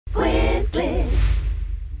Chiclets.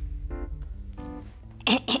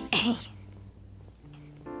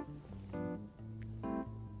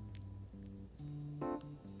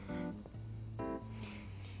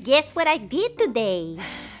 Guess what I did today?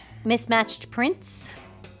 Mismatched prints?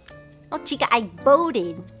 Oh, chica, I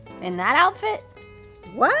voted. In that outfit?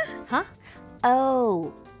 What? Huh?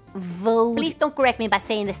 Oh, vote. Please don't correct me by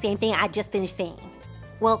saying the same thing I just finished saying.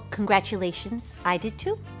 Well, congratulations. I did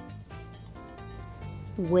too.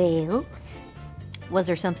 Well, Was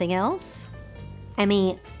there something else? I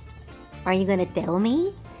mean, are you gonna tell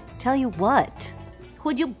me? Tell you what?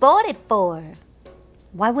 Who you voted for?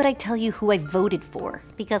 Why would I tell you who I voted for?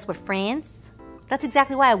 Because we're friends? That's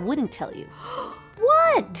exactly why I wouldn't tell you.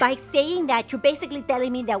 What? By saying that, you're basically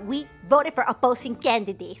telling me that we voted for opposing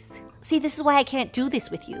candidates. See, this is why I can't do this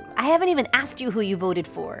with you. I haven't even asked you who you voted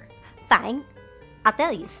for. Fine, I'll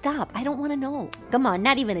tell you. Stop, I don't want to know. Come on,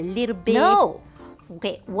 not even a little bit. No!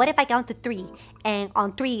 Okay, what if I count to 3, and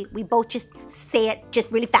on 3, we both just say it just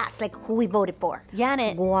really fast, like who we voted for?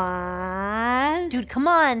 Janet. 1, Dude, come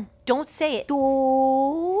on. Don't say it.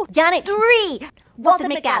 2, Janet. 3. Walter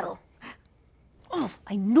Mercado. Oh,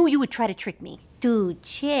 I knew you would try to trick me. Dude,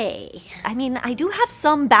 Che. I mean, I do have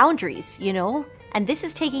some boundaries, you know? And this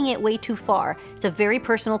is taking it way too far. It's a very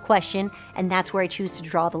personal question, and that's where I choose to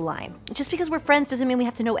draw the line. Just because we're friends doesn't mean we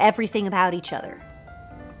have to know everything about each other.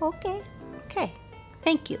 Okay. Okay,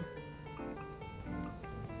 thank you.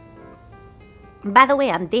 By the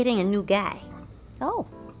way, I'm dating a new guy. Oh,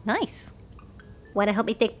 nice. Wanna help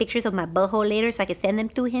me take pictures of my butthole later so I can send them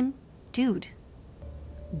to him? Dude,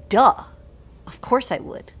 duh. Of course I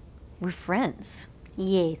would. We're friends.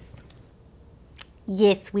 Yes.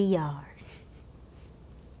 Yes, we are.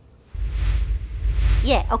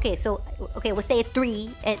 Yeah, okay, so, okay, we'll say 3,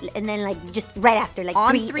 and then, like, just right after, like,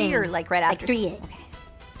 On 3 3 in. or, like, right after? Like, 3 in. Okay.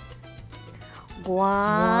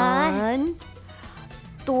 1,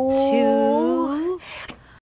 2, 2,